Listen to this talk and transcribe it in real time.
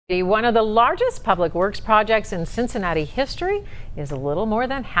One of the largest public works projects in Cincinnati history is a little more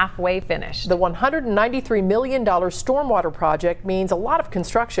than halfway finished. The $193 million stormwater project means a lot of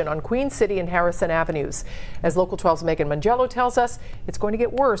construction on Queen City and Harrison Avenues. As Local 12's Megan Mangello tells us, it's going to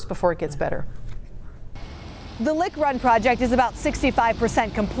get worse before it gets better. The Lick Run project is about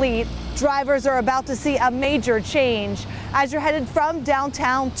 65% complete. Drivers are about to see a major change. As you're headed from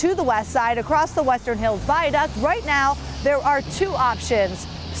downtown to the west side across the Western Hills Viaduct, right now there are two options.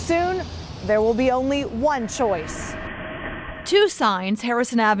 Soon, there will be only one choice. Two signs,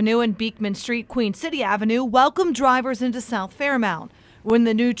 Harrison Avenue and Beekman Street, Queen City Avenue, welcome drivers into South Fairmount. When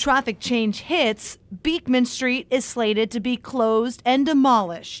the new traffic change hits, Beekman Street is slated to be closed and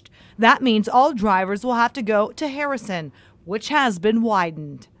demolished. That means all drivers will have to go to Harrison, which has been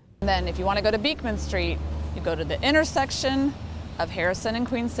widened. Then if you want to go to Beekman Street, you go to the intersection of Harrison and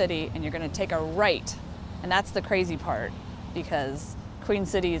Queen City, and you're going to take a right. And that's the crazy part, because Queen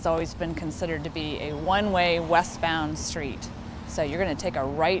City has always been considered to be a one-way westbound street. So you're going to take a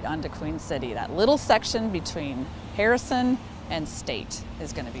right onto Queen City. That little section between Harrison and State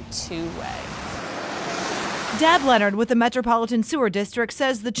is going to be two-way. Deb Leonard with the Metropolitan Sewer District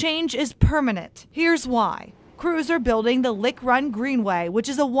says the change is permanent. Here's why. Crews are building the Lick Run Greenway, which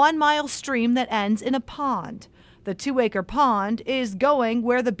is a 1-mile stream that ends in a pond. The 2-acre pond is going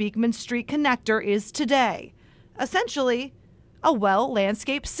where the Beekman Street connector is today. Essentially, a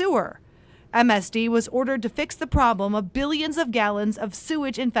well-landscaped sewer. MSD was ordered to fix the problem of billions of gallons of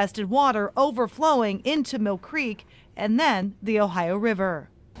sewage-infested water overflowing into Mill Creek and then the Ohio River.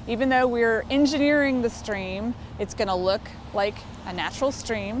 Even though we're engineering the stream, it's going to look like a natural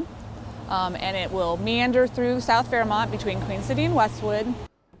stream, and it will meander through South Fairmount between Queen City and Westwood.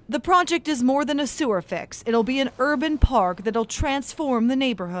 The project is more than a sewer fix. It'll be an urban park that'll transform the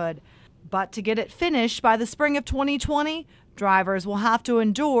neighborhood. But to get it finished by the spring of 2020, drivers will have to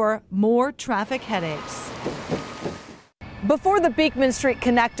endure more traffic headaches. Before the Beekman Street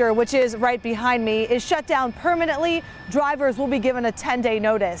connector, which is right behind me, is shut down permanently, drivers will be given a 10-day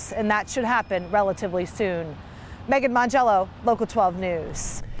notice, and that should happen relatively soon. Megan Mangello, Local 12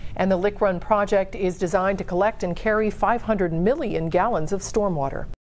 News. And the Lick Run project is designed to collect and carry 500 million gallons of stormwater.